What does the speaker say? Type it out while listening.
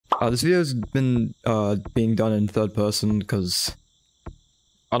This video's been being done in third person because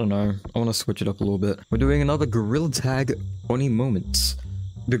I don't know. I want to switch it up a little bit. We're doing another Gorilla Tag funny moments.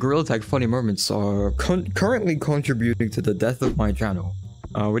 The Gorilla Tag funny moments are currently contributing to the death of my channel.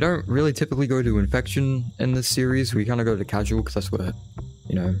 We don't really typically go to infection in this series. We kind of go to casual because that's where,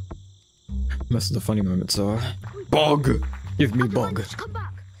 you know, most of the funny moments are. Bug! Give me bug. Come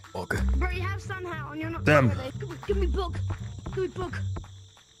back. Bug. Bro, you have somehow and you're not. Damn. Give me bug. Give me bug.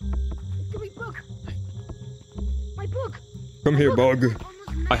 Give me bug. My bug. Come here, bug.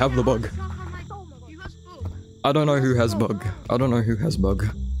 I have the bug. I don't know who has bug. I don't know who has bug.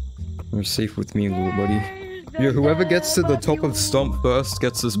 You're safe with me, little buddy. Yeah, whoever gets to the top of Stomp first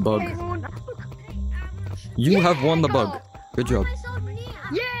gets this bug. You have won the bug. Good job.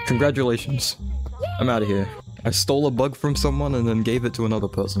 Congratulations. I'm out of here. I stole a bug from someone and then gave it to another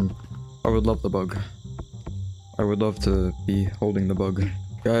person. I would love the bug. I would love to be holding the bug.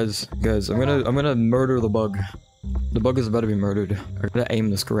 Guys, I'm gonna murder the bug. The bug is about to be murdered. I gotta aim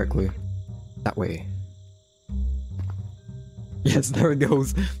this correctly. That way. Yes, there it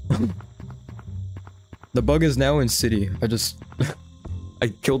goes. The bug is now in city. I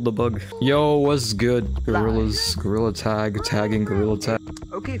killed the bug. Yo, what's good? Gorillas, Gorilla Tag, tagging Gorilla Tag.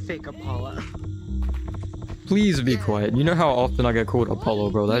 Okay, fake Apollo. Please be quiet. You know how often I get called Apollo,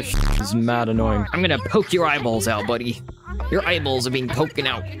 bro. That is mad annoying. I'm gonna poke your eyeballs out, buddy. Your eyeballs are being poking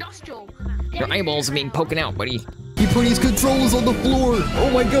out. Your eyeballs are being poking out, buddy. He put his controllers on the floor!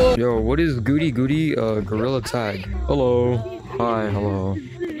 Oh my god! Yo, what is Goody Gorilla Tag? Hello. Hi, hello.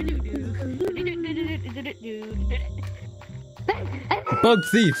 Bug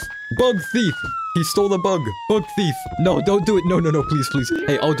thief! Bug thief! He stole the bug! Bug thief! No, don't do it! No, please, please.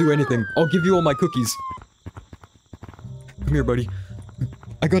 Hey, I'll do anything. I'll give you all my cookies. Come here, buddy.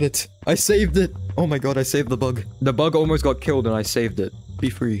 I got it. I saved it! Oh my god, I saved the bug. The bug almost got killed and I saved it. Be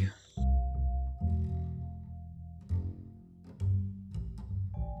free.